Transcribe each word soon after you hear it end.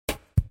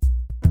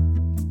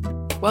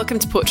Welcome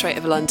to Portrait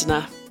of a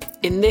Londoner.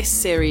 In this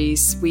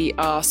series, we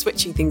are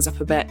switching things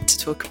up a bit to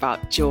talk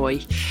about joy.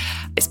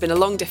 It's been a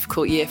long,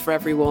 difficult year for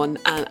everyone,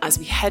 and as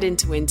we head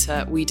into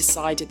winter, we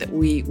decided that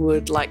we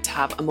would like to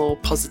have a more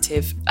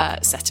positive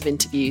set of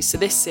interviews. So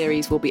this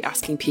series will be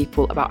asking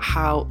people about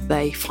how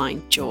they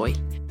find joy.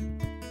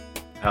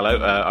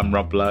 Hello, I'm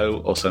Rob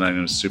Lowe, also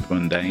known as Super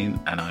Mundane,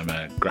 and I'm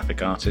a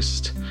graphic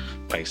artist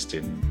based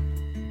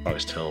in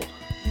Forest Hill,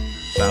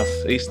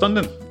 South East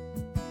London.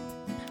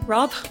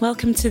 Rob,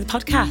 welcome to the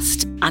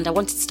podcast. And I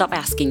wanted to start by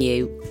asking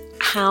you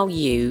how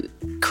you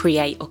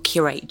create or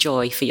curate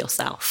joy for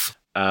yourself.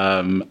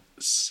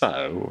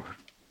 So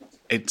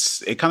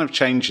it kind of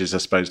changes, I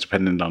suppose,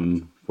 depending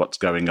on what's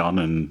going on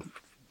and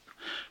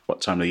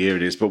what time of the year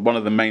it is. But one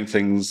of the main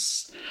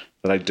things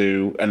that I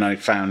do, and I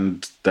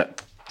found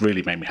that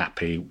really made me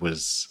happy,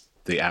 was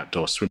the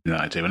outdoor swimming that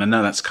I do. And I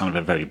know that's kind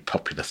of a very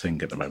popular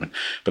thing at the moment,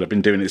 but I've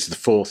been doing it. This is the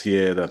fourth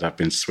year that I've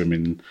been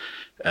swimming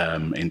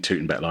in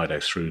Tooting Bec Lido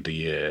through the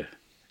year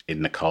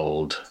in the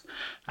cold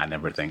and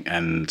everything.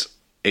 And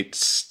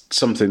it's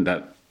something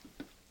that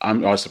I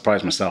was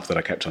surprised myself that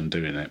I kept on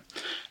doing it.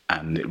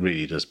 And it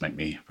really does make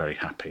me very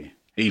happy.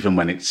 Even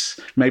when it's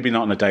maybe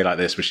not on a day like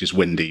this, which is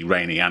windy,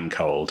 rainy and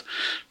cold.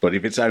 But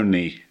if it's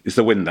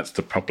the wind that's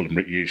the problem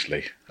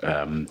usually.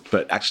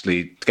 But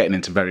actually getting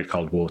into very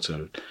cold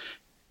water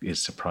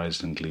is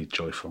surprisingly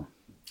joyful.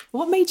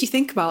 What made you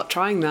think about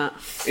trying that?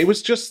 It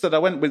was just that I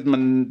went with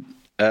one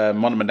of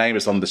my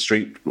neighbours on the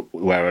street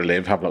where I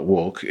live, have a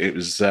walk. It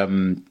was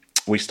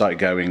we started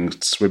going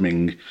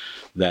swimming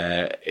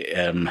there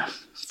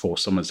 4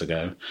 summers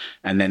ago,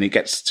 and then it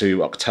gets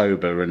to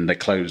October and they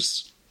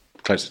close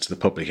it to the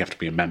public. You have to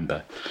be a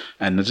member,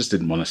 and I just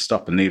didn't want to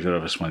stop, and neither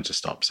of us wanted to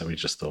stop, so we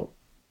just thought,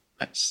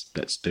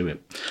 let's do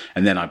it.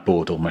 And then I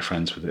bored all my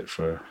friends with it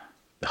for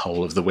the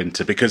whole of the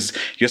winter, because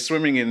you're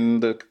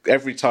swimming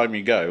every time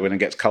you go when it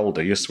gets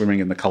colder, you're swimming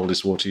in the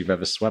coldest water you've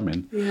ever swum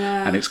in.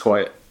 Yeah. And it's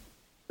quite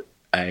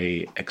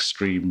a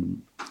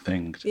extreme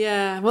thing.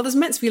 Yeah, well, there's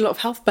meant to be a lot of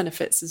health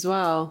benefits as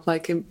well,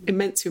 like it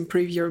meant to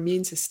improve your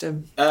immune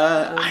system.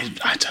 I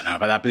don't know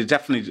about that, but it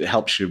definitely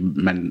helps your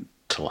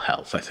mental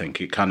health. I think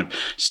it kind of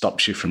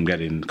stops you from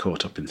getting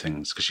caught up in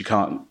things, because you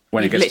can't,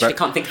 when it gets literally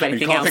can't think of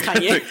anything else,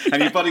 can you?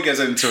 And your body goes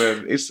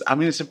into it's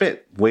a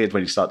bit weird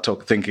when you start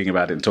thinking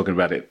about it and talking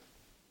about it,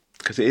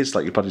 because it is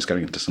like your body's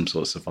going into some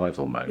sort of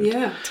survival mode.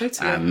 Yeah,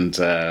 totally.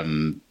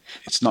 And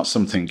it's not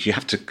something you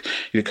have to.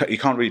 You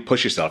can't really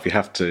push yourself. You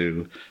have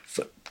to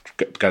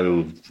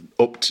go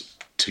up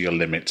to your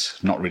limit,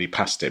 not really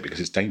past it, because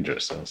it's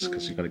dangerous.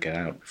 Because you've got to get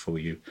out before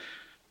you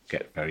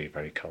get very,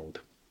 very cold.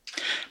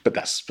 But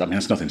that's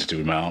nothing to do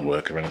with my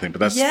artwork or anything.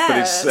 But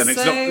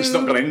it's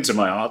not gone into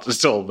my art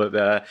at all.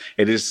 But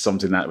it is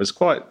something that was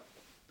quite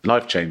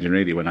life changing,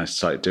 really, when I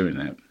started doing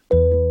it.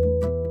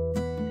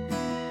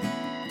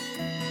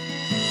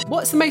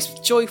 What's the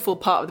most joyful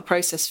part of the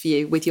process for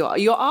you with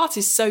your art?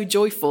 Is so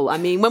joyful. I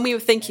mean, when we were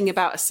thinking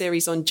about a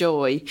series on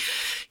joy,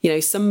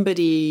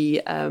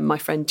 somebody, my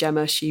friend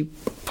Gemma, she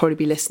probably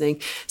be listening,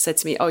 said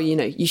to me, "Oh,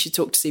 you should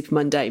talk to Super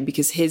Mundane,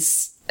 because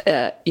his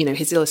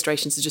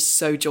illustrations are just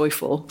so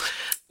joyful."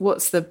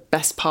 What's the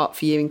best part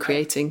for you in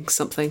creating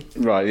something?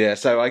 Right. Yeah.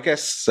 So I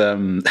guess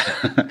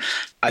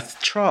I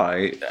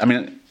try. I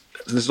mean,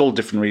 there's all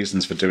different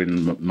reasons for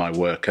doing my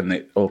work, and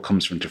it all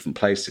comes from different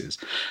places.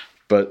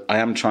 But I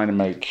am trying to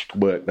make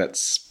work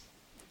that's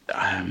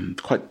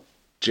quite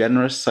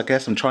generous, I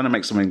guess. I'm trying to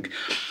make something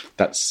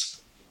that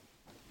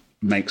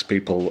makes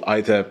people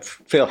either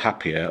feel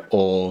happier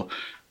or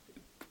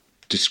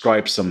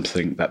describe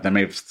something that they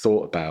may have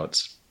thought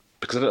about.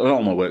 Because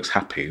all my work's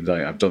happy.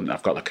 I've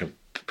got like a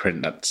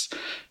print that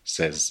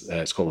says,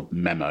 it's called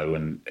Memo,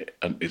 and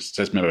it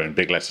says Memo in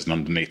big letters, and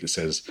underneath it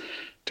says,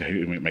 "To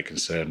whom it may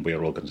concern, we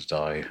are all going to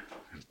die.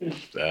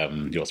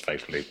 Yours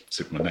faithfully,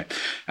 Superman."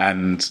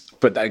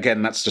 But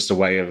again, that's just a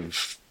way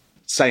of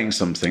saying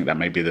something that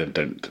maybe they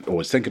don't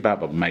always think about,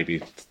 but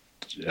maybe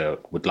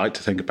would like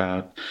to think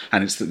about.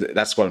 And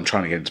that's what I'm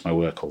trying to get into my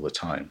work all the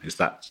time, is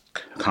that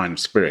kind of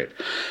spirit.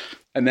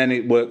 And then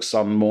it works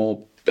on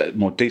more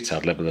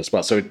detailed level as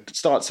well. So it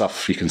starts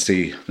off, you can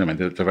see,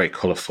 they're very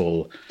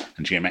colourful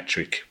and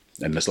geometric,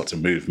 and there's lots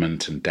of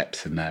movement and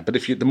depth in there. But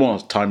the more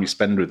time you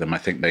spend with them, I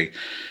think they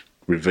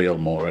reveal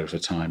more over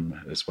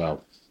time as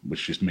well,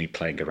 which is me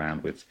playing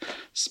around with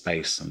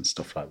space and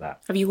stuff like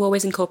that. Have you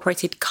always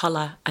incorporated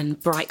colour and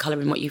bright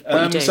colour in what you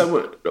do?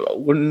 So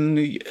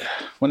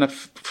when a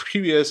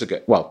few years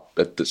ago, well,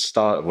 at the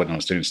start of when I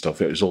was doing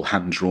stuff, it was all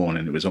hand-drawn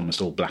and it was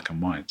almost all black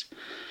and white.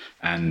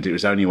 And it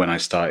was only when I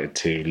started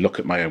to look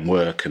at my own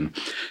work and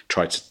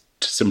try to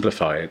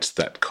simplify it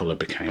that colour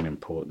became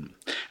important.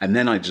 And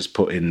then I like to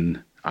put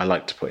in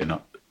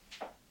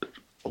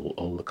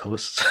all the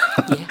colours.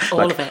 Yeah,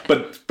 all of it.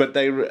 But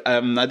they,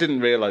 I didn't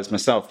realise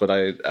myself, but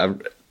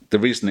the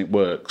reason it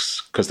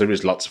works, because there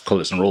is lots of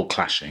colours and they're all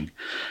clashing,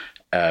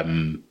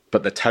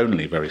 but they're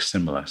tonally very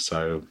similar.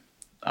 So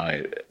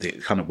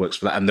it kind of works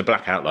for that. And the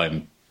black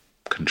outline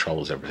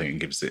controls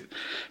everything and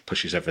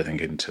pushes everything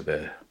into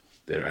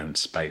their own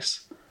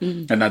space.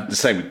 Mm. And the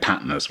same with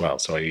pattern as well.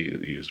 So I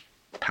use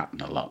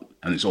pattern a lot,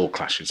 and it's all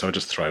clashes. So I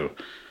just throw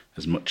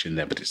as much in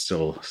there, but it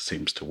still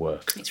seems to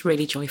work. It's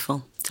really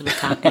joyful to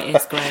look at. It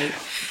is great.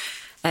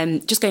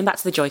 Just going back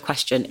to the joy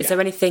question, is there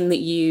anything that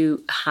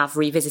you have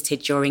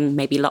revisited during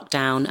maybe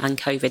lockdown and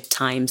COVID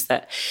times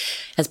that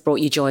has brought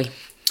you joy?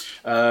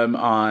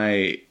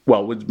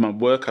 With my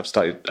work, I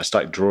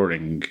started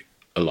drawing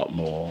a lot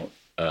more,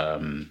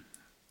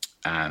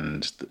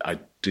 and I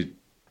did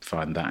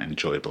find that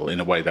enjoyable in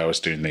a way that I was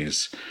doing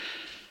these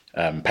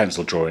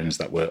pencil drawings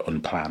that were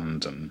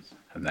unplanned and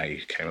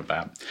they came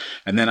about.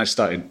 And then I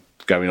started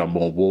going on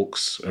more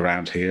walks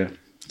around here.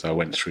 So I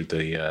went through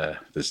the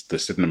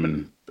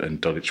Sydenham and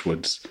Dulwich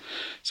Woods.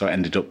 So I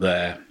ended up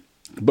there,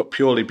 but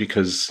purely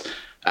because,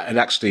 and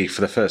actually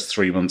for the first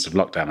 3 months of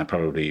lockdown,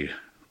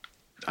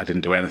 I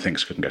didn't do anything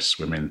because I couldn't go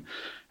swimming.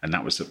 And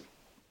that was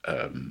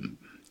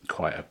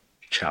quite a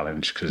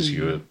challenge because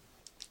you were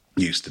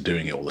used to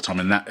doing it all the time.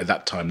 And at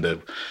that time, I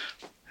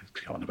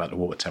forgot about the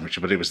water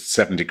temperature, but it was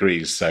 7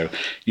 degrees, so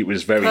it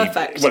was very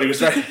perfect. Well,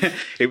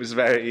 it was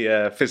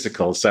very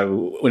physical.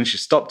 So once you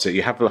stopped it,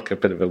 you have like a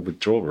bit of a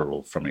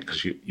withdrawal from it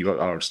because you are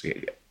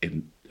obviously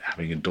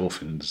having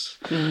endorphins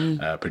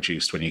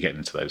produced when you get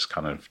into those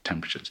kind of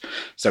temperatures.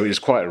 So it was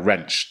quite a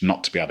wrench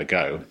not to be able to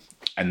go.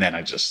 And then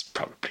I just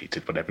probably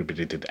did what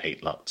everybody did,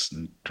 ate lots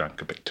and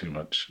drank a bit too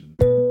much.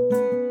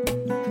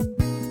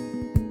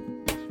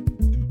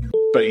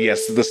 But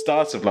yes, at the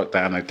start of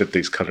lockdown, I did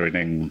these colouring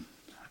in.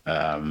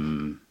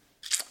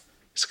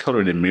 It's a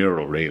colouring in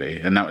mural, really,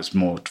 and that was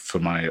more for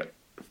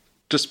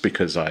just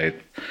because I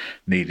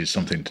needed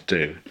something to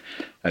do,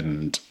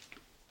 and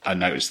I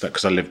noticed that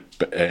because I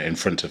lived in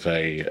front of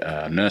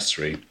a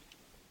nursery,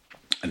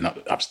 and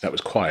that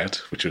was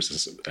quiet, which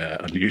was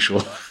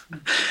unusual.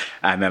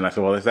 And then I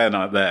thought, well, if they're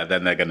not there,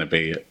 then they're going to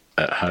be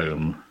at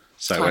home.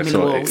 So Climbing I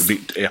thought walls.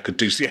 I could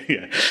do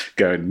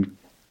go and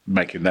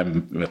making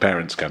my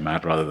parents go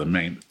mad rather than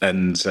me,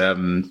 and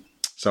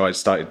so I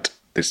started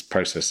this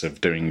process of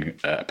doing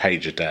a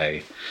page a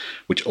day,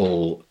 which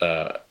all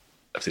of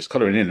this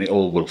colouring in, it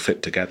all will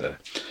fit together.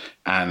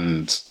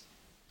 And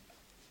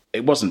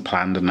it wasn't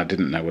planned, and I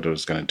didn't know what I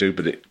was going to do.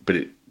 But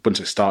it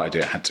once I started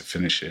it, I had to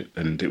finish it,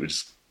 and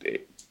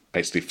it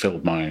basically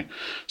filled my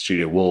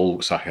studio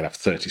wall, so I could have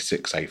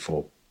 36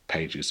 A4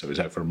 pages. So it was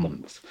over a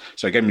month.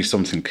 So it gave me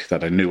something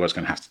that I knew I was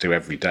going to have to do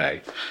every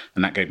day,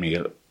 and that gave me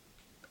a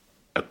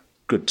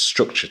good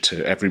structure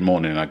to every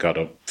morning. I got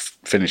up,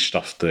 finished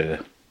off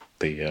the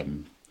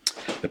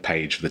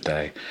page of the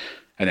day,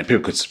 and then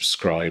people could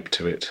subscribe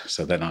to it.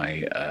 So then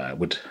I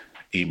would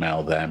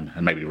email them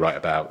and maybe write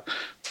about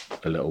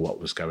a little what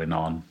was going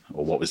on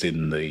or what was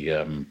in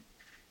the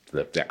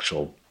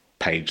actual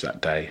page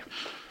that day,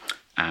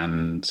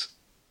 and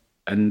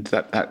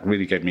that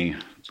really gave me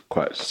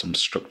quite some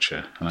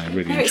structure, and I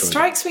really enjoyed it. It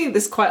strikes me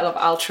there's quite a lot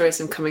of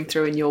altruism coming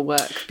through in your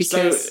work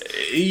because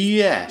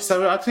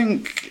so I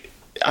think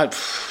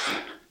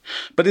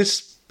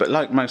but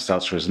like most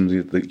altruism,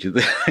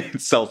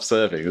 it's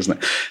self-serving, isn't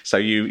it? So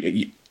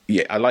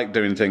I like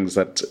doing things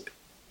that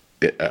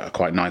are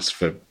quite nice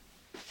for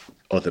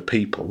other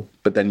people,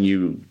 but then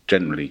you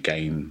generally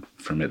gain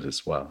from it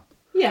as well.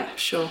 Yeah,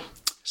 sure.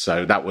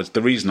 So that was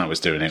the reason I was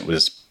doing it,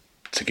 was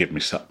to give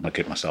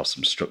myself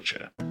some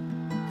structure.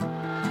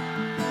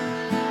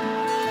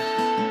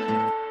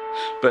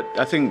 But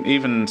I think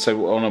even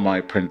so, all of my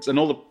prints and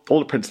all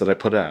the prints that I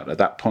put out at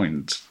that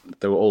point,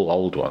 they were all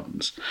old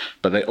ones,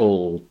 but they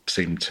all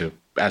seem to,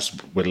 as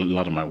with a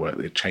lot of my work,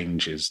 it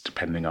changes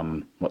depending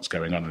on what's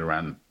going on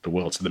around the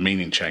world. So the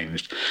meaning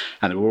changed,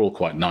 and they were all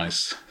quite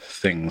nice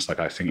things, like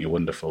I Think You're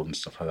Wonderful and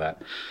stuff like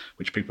that,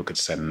 which people could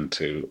send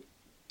to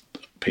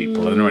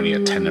people, and they're only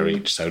a tenner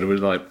each. So they were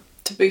like,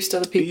 to boost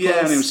other people.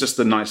 Yeah, and it was just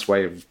a nice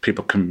way of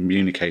people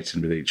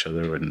communicating with each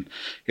other, and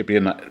it'd be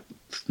a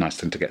nice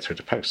thing to get through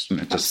the post,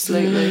 wouldn't it?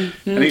 Absolutely.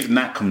 And even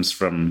that comes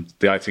from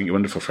the I Think You're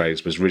Wonderful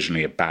phrase was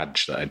originally a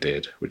badge that I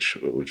did, which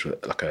was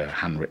like a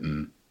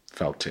handwritten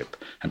felt tip,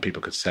 and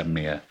people could send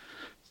me a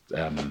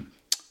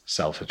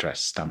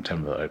self-addressed stamped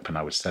envelope, and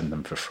I would send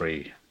them for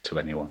free to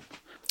anyone.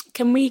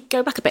 Can we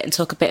go back a bit and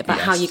talk a bit about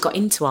how you got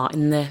into art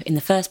in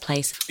the first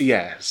place?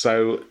 Yeah,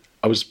 so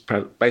I was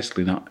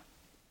basically not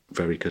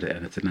very good at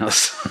anything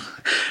else,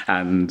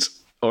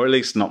 or at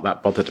least not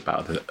that bothered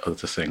about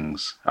other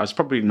things. I was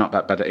probably not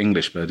that bad at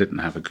English, but I didn't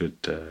have a good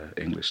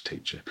English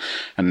teacher.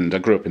 And I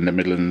grew up in the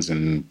Midlands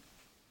in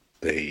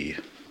the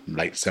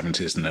late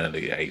 70s and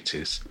early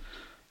 80s,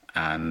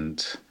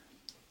 and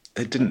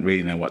they didn't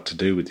really know what to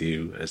do with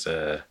you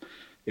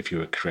if you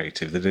were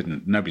creative.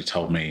 Nobody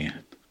told me.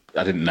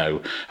 I didn't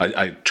know.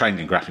 I trained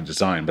in graphic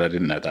design, but I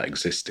didn't know that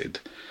existed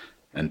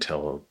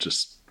until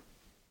just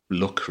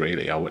look,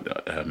 really. I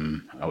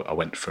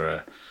went for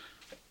a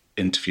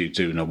interview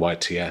doing a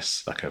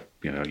YTS, like a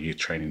youth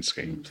training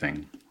scheme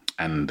thing,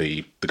 and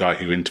the guy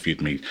who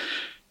interviewed me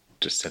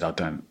just said, "Oh,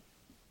 don't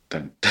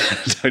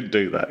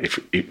do that. If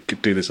you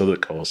could do this other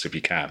course if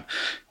you can."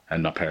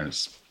 And my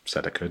parents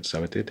said I could,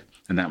 so I did,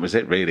 and that was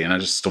it, really. And I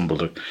just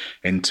stumbled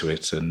into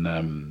it,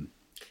 and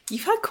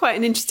You've had quite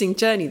an interesting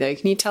journey, though.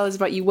 Can you tell us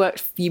about you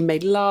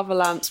made lava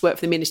lamps, worked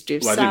for the Ministry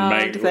of Sound,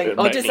 I didn't make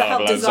or just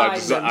help lava design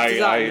lamps.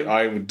 them?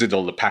 I did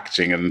all the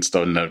packaging and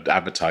stuff, and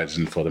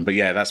advertising for them. But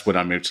yeah, that's when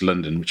I moved to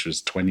London, which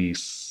was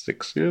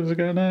 26 years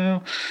ago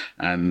now.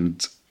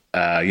 And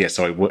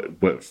so I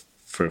worked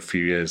for a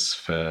few years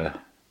for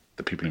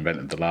the people who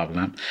invented the lava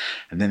lamp,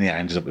 and then I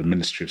ended up with the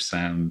Ministry of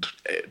Sound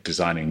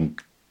designing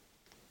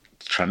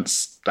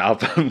trance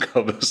album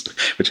covers,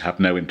 which I have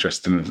no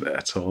interest in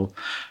at all.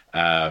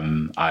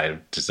 I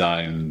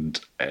designed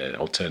an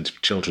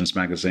alternative children's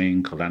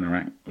magazine called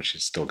Anorak, which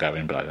is still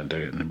going, but I don't do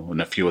it anymore,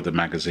 and a few other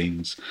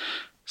magazines.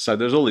 So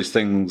there's all these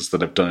things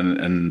that I've done,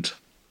 and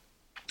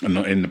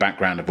in the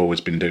background I've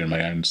always been doing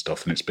my own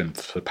stuff, and it's been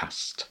for the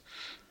past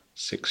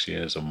 6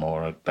 years or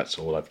more. That's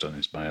all I've done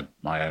is my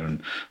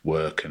own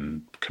work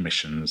and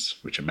commissions,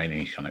 which are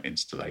mainly kind of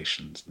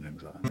installations and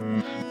things like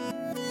that.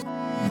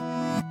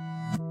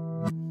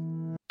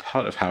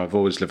 Part of how I've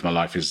always lived my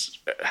life is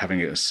having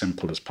it as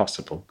simple as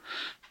possible,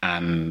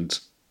 and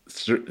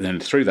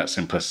through that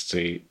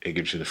simplicity, it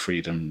gives you the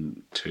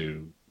freedom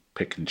to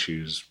pick and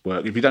choose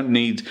work. If you don't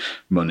need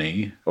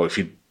money, or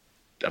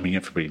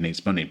everybody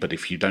needs money, but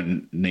if you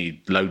don't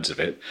need loads of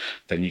it,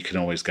 then you can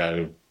always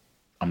go,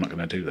 I'm not going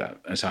to do that.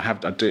 And so I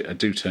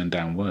do turn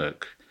down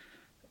work.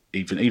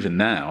 Even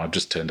now, I've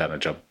just turned down a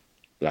job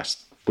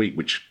last week,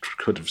 which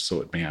could have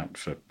sorted me out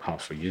for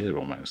half a year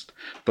almost,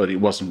 but it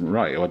wasn't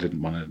right. I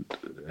didn't want to.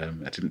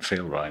 It didn't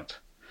feel right.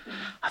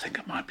 I think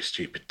I might be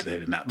stupid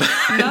doing that, but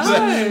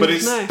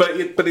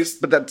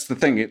that's the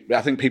thing.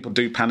 I think people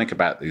do panic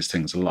about these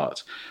things a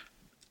lot,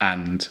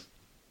 and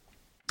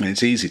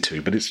it's easy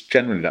to. But it's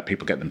generally that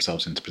people get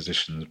themselves into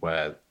positions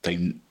where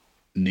they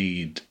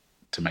need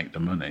to make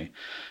the money,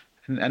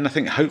 and I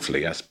think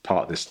hopefully as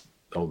part of this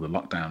all the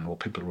lockdown,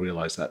 people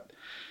realise that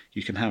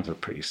you can have a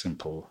pretty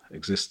simple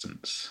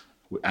existence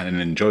and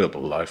an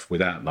enjoyable life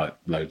without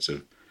loads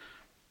of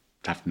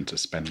having to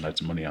spend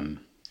loads of money on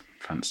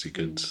fancy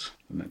goods.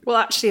 Well,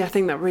 actually, I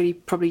think that really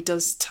probably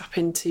does tap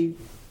into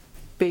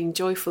being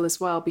joyful as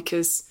well,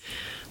 because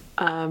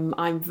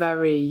I'm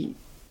very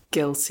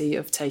guilty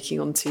of taking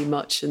on too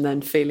much and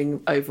then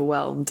feeling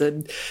overwhelmed,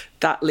 and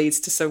that leads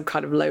to some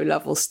kind of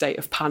low-level state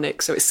of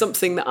panic. So it's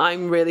something that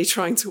I'm really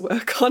trying to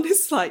work on.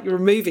 It's like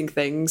removing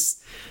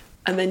things,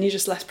 and then you're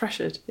just less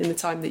pressured in the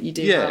time that you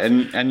do. Yeah,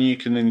 and you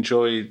can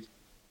enjoy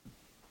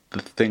the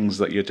things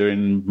that you're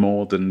doing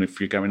more than if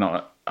you're going,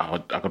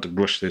 I've got to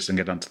rush this and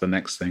get on to the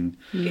next thing.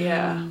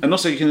 Yeah. And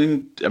also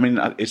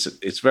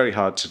it's very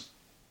hard to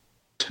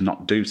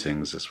not do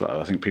things as well.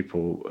 I think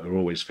people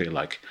always feel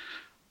like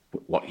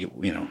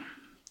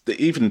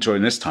even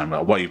during this time,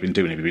 what you've been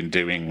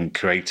doing,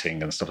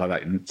 creating and stuff like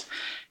that, and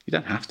you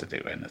don't have to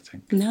do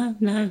anything.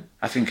 No.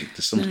 I think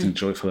there's something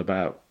joyful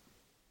about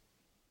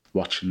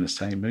watching the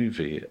same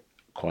movie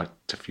quite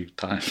a few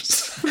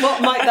times.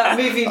 What might that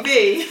movie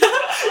be?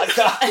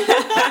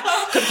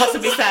 Couldn't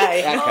possibly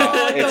say.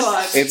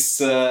 It's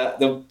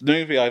the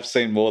movie I've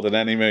seen more than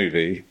any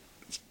movie,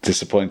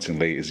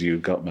 disappointingly, is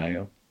You've Got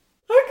Mail.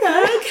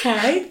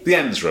 Okay. The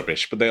end's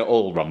rubbish, but they're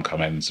all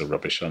rom-com ends are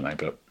rubbish, aren't they?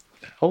 But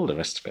all the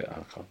rest of it, I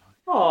can't like.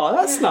 Oh,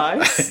 that's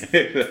nice.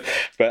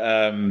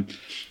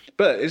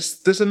 But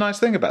there's a nice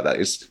thing about that.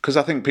 It's because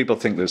I think people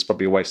think there's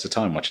probably a waste of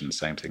time watching the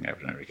same thing over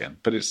and over again.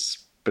 But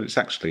it's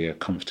actually a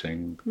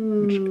comforting,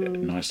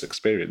 nice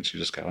experience. You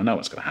just go, I know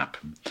what's going to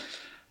happen.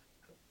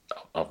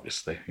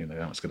 Obviously, you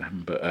know what's going to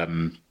happen.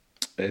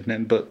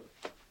 But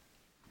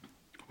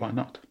why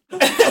not?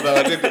 Although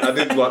I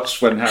did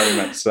watch When Harry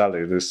Met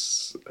Sally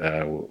this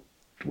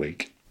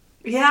week.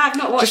 Yeah, I've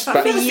not watched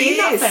that for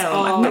years.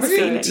 I've never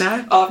seen it.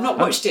 No, I've not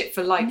watched it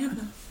for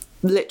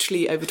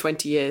literally over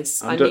 20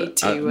 years. I need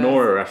to.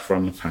 Nora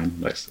Ephron fan,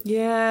 basically.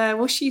 Yeah,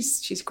 well,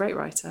 she's a great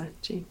writer.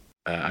 She.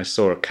 I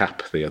saw a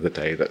cap the other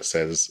day that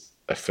says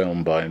a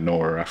film by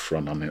Nora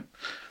Ephron on it,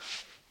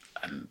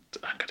 and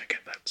I'm going to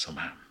get that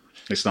somehow.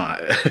 It's not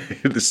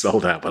it's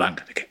sold out, but I'm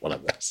going to get one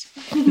of those.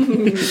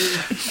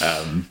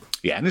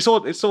 Yeah, and it's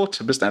autumn,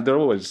 isn't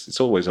it? It's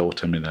always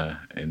autumn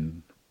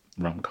in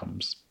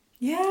rom-coms.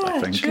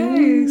 Yeah,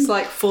 true. It's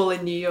like fall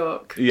in New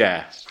York.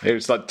 Yeah, it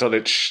was like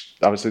Dulwich.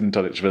 I was in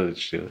Dulwich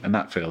Village, and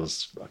that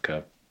feels like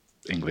a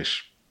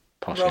English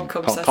posh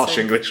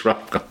English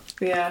rom-com.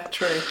 Yeah,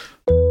 true.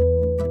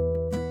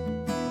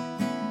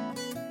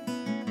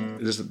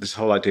 There's this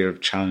whole idea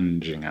of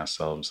challenging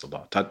ourselves a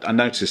lot. I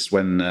noticed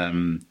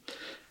when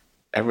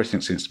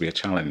everything seems to be a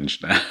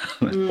challenge now,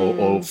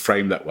 or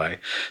framed that way.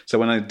 So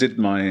when I did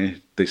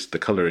the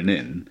colouring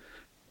in,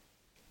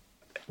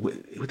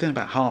 within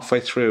about halfway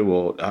through,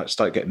 or I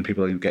started getting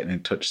people getting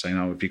in touch saying,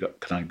 "Oh,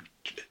 can I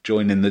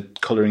join in the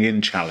colouring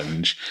in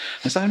challenge?"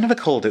 And so I never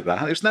called it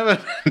that. It was never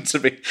meant to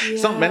be. Yeah.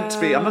 It's not meant to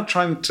be. I'm not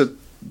trying to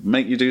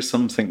make you do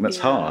something that's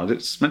hard.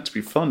 It's meant to be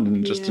fun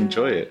and just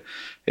enjoy it.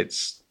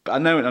 I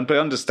know, but I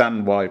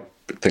understand why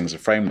things are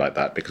framed like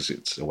that, because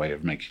it's a way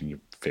of making you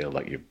feel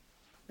like you're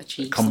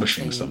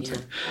accomplishing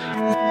something.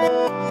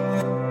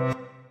 Yeah.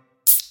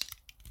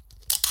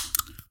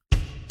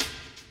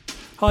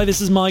 Hi,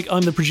 this is Mike.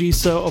 I'm the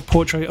producer of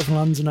Portrait of a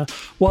Londoner.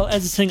 While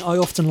editing, I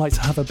often like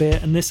to have a beer,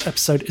 and this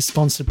episode is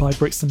sponsored by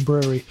Brixton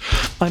Brewery.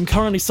 I'm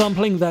currently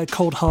sampling their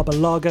Cold Harbour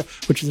Lager,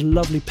 which is a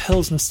lovely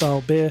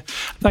Pilsner-style beer.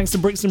 Thanks to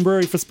Brixton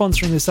Brewery for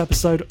sponsoring this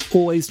episode.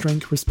 Always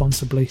drink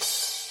responsibly. Should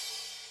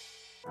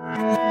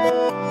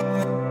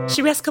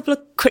we ask a couple of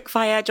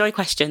quick-fire Joy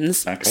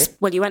questions? Okay.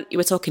 Well, you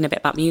were talking a bit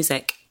about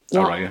music.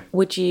 All What right, yeah.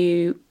 would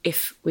you,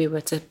 if we were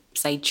to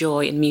say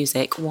joy and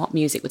music, what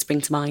music would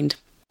spring to mind?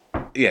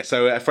 Yeah,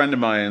 so a friend of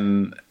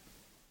mine,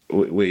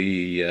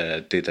 we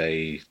did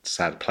a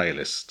sad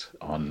playlist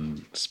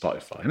on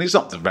Spotify. And it's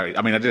not the very...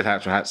 I mean, I did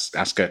have to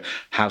ask her,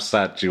 how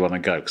sad do you want to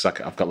go? Because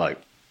I've got, like,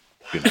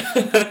 you know,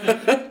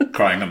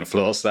 crying on the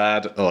floor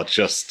sad, or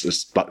just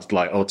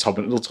like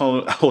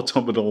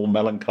autumnal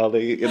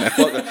melancholy. You know,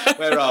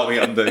 where are we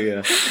on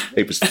the...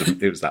 it was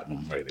that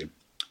one, really.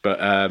 But...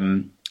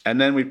 and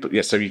then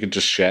so you can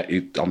just share...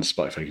 on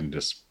Spotify, you can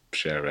just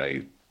share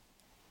a...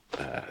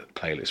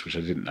 playlist, which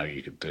I didn't know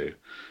you could do,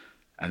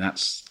 and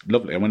that's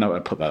lovely. And when I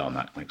put that on,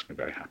 that makes me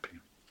very happy.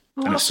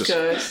 Oh, And that's it's just,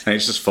 good. And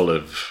it's just full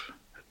of...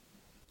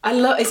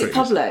 Is it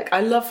public?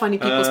 I love finding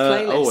people's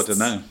playlists. I don't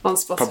know. On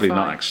Spotify. Probably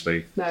not,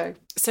 actually. No.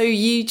 So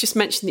you just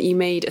mentioned that you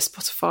made a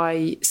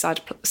Spotify sad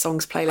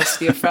songs playlist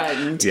for your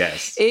friend.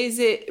 Yes. Is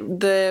it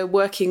the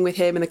working with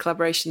him and the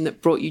collaboration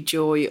that brought you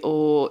joy,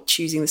 or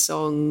choosing the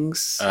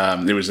songs?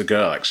 There was a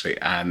girl, actually,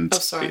 and... Oh,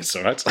 sorry. It's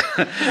all right.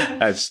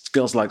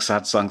 Girls like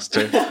sad songs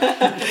too.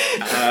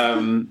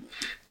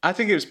 I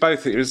think it was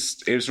both. It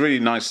was really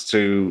nice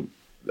to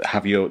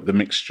have the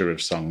mixture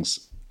of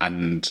songs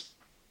and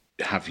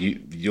have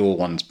your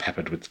ones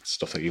peppered with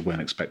stuff that you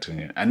weren't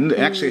expecting. And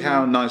actually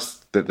how nice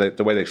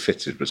the way they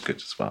fitted was good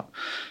as well.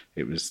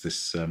 It was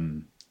this...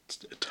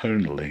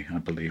 tonally, I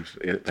believe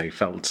it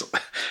felt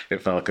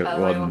like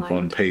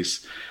one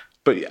piece.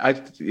 But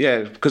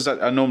because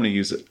I normally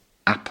use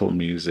Apple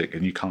Music,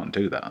 and you can't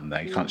do that on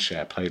there. You can't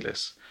share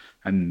playlists,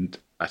 and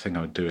I think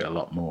I would do it a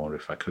lot more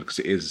if I could, because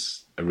it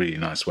is a really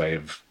nice way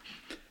of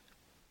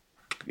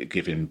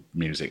giving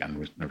music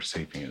and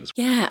receiving it as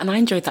well. Yeah, and I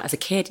enjoyed that as a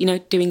kid,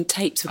 doing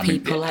tapes with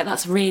people. Like,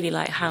 that's really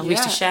like how we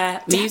used to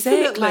share music.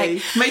 Definitely.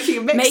 Like making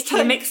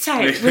a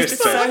mixtape. Was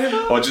just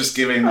so... Or just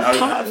giving...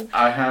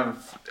 I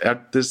have...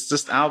 there's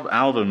just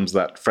albums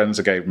that friends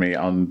gave me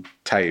on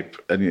tape,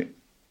 and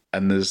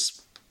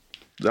there's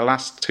the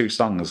last two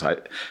songs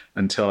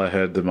until I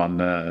heard them on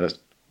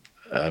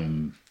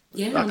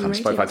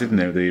Spotify. I didn't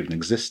know they even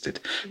existed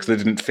because they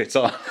didn't fit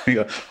on. You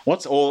go,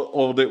 what's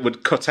or it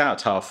would cut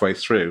out halfway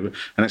through,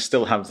 and I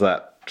still have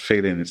that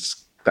feeling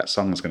that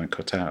song's going to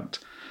cut out.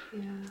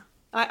 Yeah.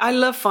 I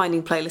love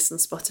finding playlists on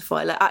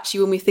Spotify. Like, actually,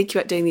 when we think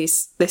about doing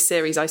this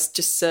series, I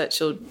just searched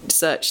Joy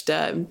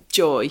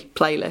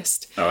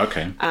playlist. Oh,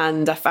 okay.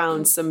 And I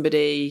found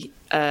somebody,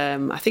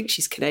 I think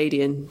she's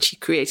Canadian. She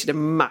created a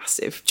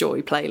massive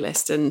Joy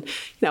playlist, and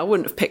I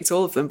wouldn't have picked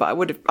all of them, but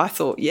I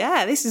thought,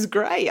 yeah, this is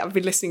great. I've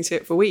been listening to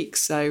it for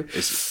weeks. So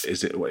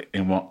is it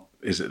in what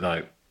is it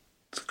like?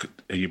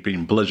 Are you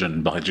being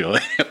bludgeoned by Joy?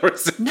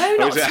 No,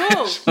 not at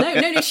all.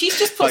 No. She's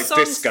just put like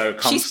songs. Disco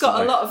constantly. She's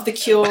got a lot of The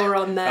Cure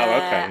on there,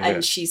 yeah.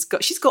 and she's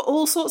got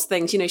all sorts of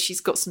things.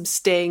 She's got some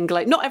Sting.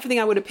 Like, not everything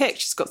I would have picked.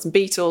 She's got some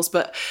Beatles,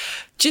 but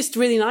just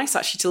really nice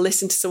actually to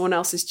listen to someone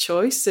else's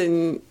choice.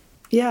 And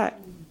yeah,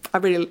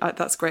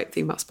 that's a great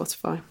thing about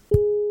Spotify.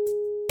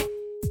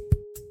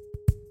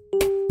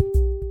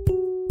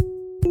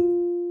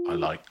 I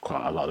like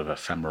quite a lot of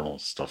ephemeral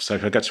stuff. So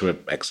if I go to an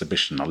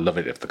exhibition, I love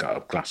it if they've got a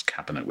glass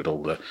cabinet with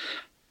all the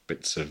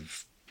bits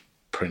of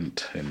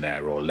print in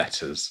there or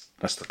letters.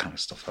 That's the kind of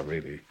stuff I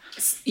really...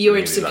 You're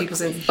really interested in like.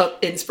 people's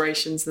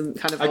inspirations and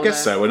kind of... I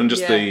guess so. And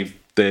just the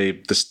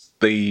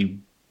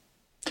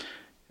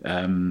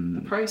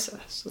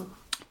process. Or...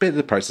 bit of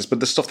the process, but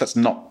the stuff that's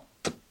not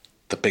the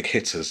big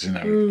hitters,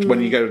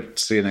 When you go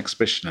see an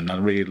exhibition, and I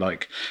really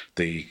like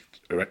the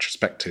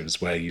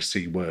retrospectives where you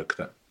see work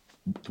that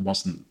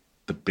wasn't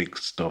the big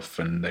stuff,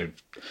 and they've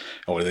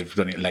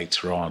done it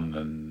later on,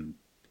 and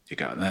you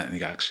go and you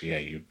go,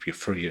 actually, you're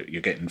free.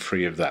 You're getting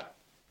free of the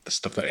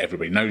stuff that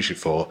everybody knows you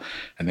for,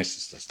 and this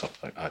is the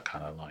stuff that I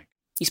kind of like.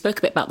 You spoke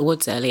a bit about the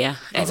woods earlier.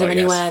 Is there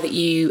anywhere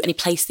any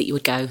place that you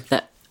would go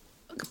that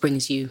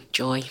brings you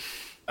joy?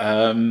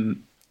 I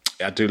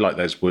do like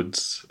those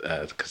woods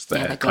because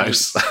they're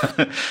close,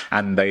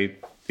 and they're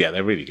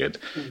really good.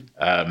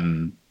 I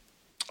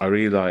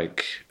really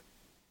like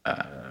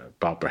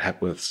Barbara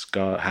Hepworth's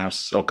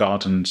house or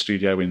garden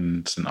studio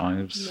in St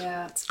Ives.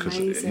 Yeah, it's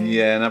amazing.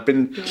 Yeah, and I've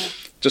been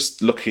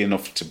just lucky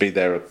enough to be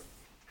there a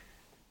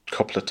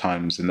couple of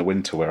times in the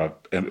winter where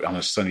on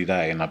a sunny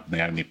day, and I'm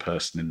the only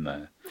person in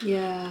there.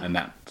 Yeah, and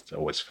that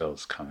always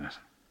feels kind of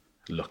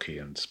lucky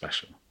and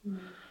special.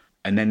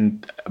 And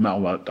then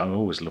I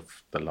always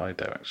love the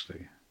Lido,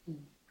 actually.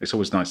 It's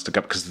always nice to go,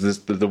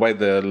 because the way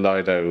the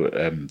Lido,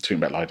 talking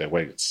about Lido,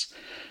 where it's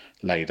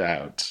laid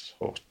out,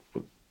 or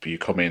you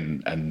come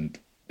in, and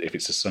if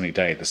it's a sunny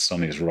day, the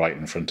sun is right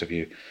in front of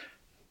you,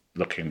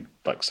 looking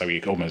like, so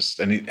you almost,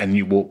 and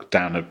you walk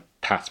down a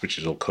path which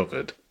is all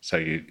covered, So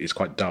it's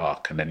quite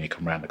dark, and then you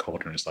come around the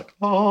corner and it's like,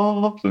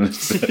 oh, and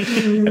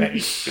then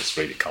it's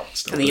really cold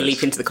still. And then you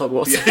leap into the cold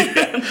water.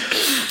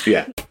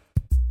 Yeah.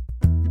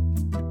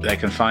 They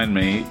can find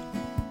me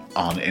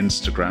on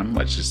Instagram,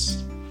 which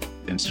is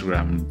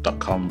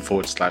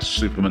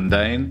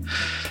instagram.com/supermundane.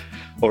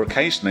 Or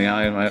occasionally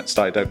I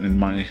started opening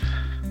my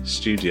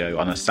studio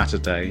on a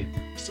Saturday,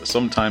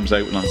 sometimes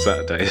open on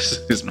Saturdays,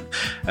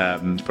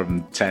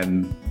 from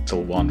 10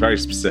 till 1, very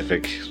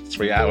specific,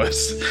 3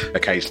 hours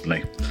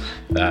occasionally.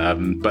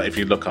 But if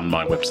you look on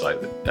my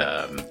website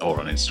or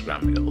on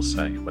Instagram, it'll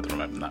say whether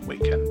I'm open that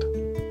weekend.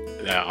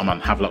 I'm on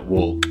Havelock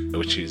Walk,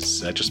 which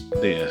is just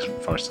near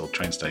Forest Hill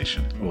train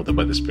station, or the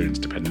Wetherspoons,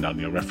 depending on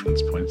your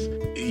reference points.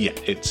 Yeah,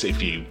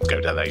 if you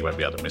go down there, you won't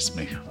be able to miss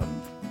me.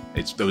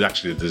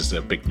 There's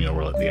a big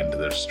mural at the end of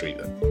the street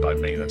by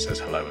me that says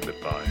hello and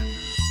goodbye.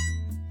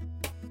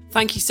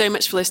 Thank you so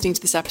much for listening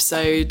to this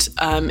episode.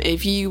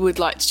 If you would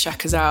like to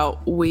check us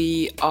out,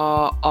 we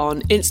are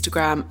on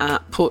Instagram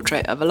at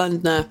Portrait of a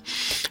Londoner.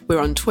 We're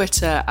on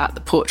Twitter at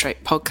The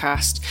Portrait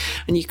Podcast.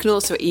 And you can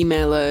also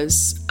email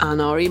us,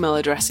 and our email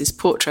address is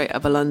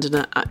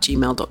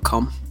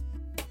portraitofaLondoner@gmail.com.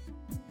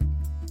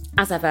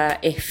 As ever,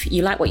 if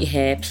you like what you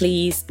hear,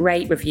 please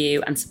rate,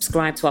 review and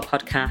subscribe to our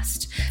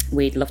podcast.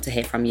 We'd love to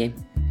hear from you.